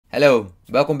Hello,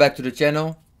 welcome back to the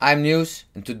channel. I'm News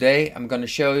and today I'm going to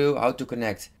show you how to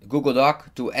connect Google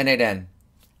Doc to N8N.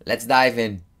 Let's dive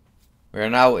in. We are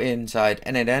now inside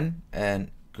N8N and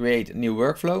create a new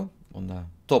workflow on the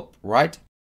top right.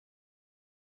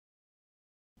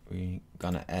 We're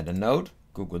gonna add a node,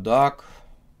 Google Doc,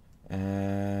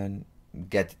 and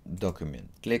get document.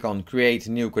 Click on create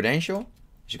new credential.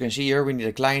 As you can see here, we need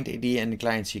a client ID and a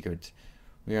client secret.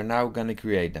 We are now gonna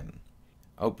create them.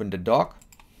 Open the doc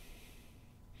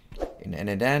in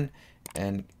N8N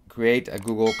and create a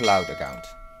Google Cloud account.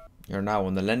 You're now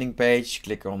on the landing page.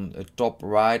 Click on the top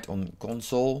right on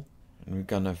console and we're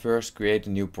gonna first create a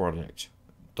new project.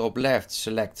 Top left,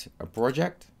 select a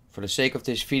project. For the sake of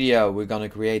this video, we're gonna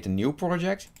create a new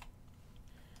project.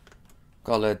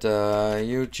 Call it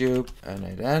YouTube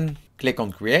N8N. Click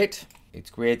on create. It's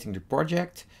creating the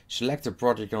project. Select the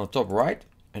project on the top right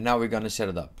and now we're gonna set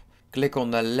it up. Click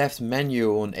on the left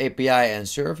menu on API and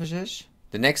services.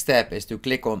 The next step is to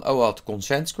click on OAuth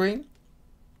consent screen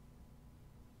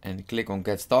and click on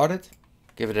get started.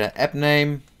 Give it an app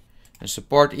name and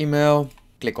support email.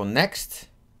 Click on next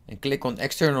and click on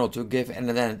external to give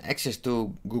N8N access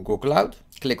to Google Cloud.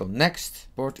 Click on next,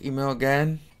 support email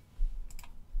again.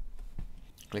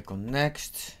 Click on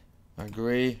next,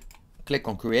 agree. Click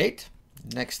on create.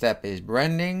 Next step is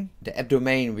branding. The app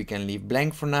domain we can leave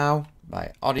blank for now.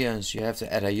 By audience you have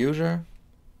to add a user.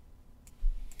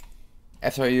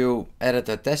 After you added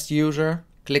a test user,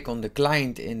 click on the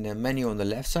client in the menu on the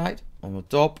left side. On the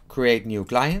top, create new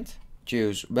client.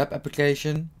 Choose web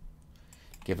application.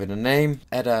 Give it a name.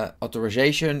 Add a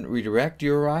authorization redirect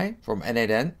URI from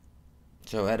N8N.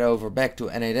 So head over back to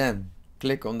N8N.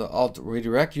 Click on the auth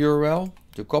redirect URL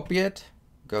to copy it.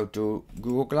 Go to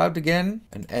Google Cloud again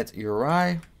and add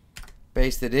URI.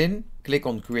 Paste it in. Click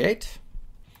on create.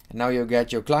 And now you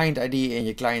get your client ID and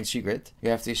your client secret. You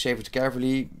have to save it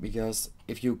carefully because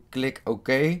if you click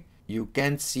OK, you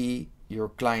can't see your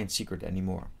client secret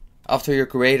anymore. After you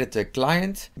created the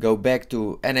client, go back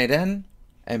to N8N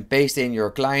and paste in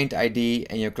your client ID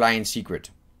and your client secret.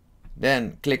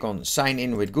 Then click on sign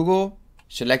in with Google.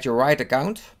 Select your right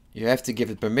account. You have to give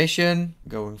it permission.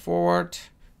 Going forward.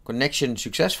 Connection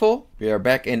successful. We are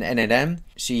back in N8N.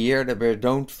 See here that we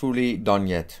don't fully done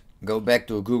yet. Go back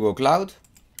to Google Cloud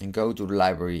and go to the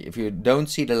library. If you don't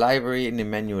see the library in the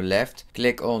menu left,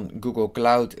 click on Google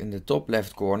Cloud in the top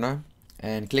left corner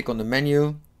and click on the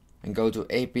menu and go to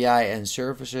API and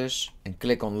services and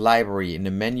click on library in the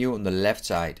menu on the left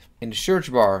side. In the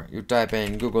search bar you type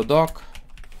in Google Doc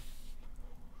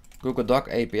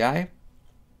API,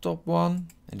 top one,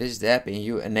 and this is the app and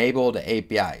you enable the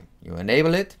API. You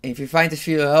enable it. If you find this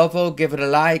video helpful, give it a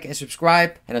like and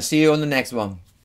subscribe, and I'll see you on the next one.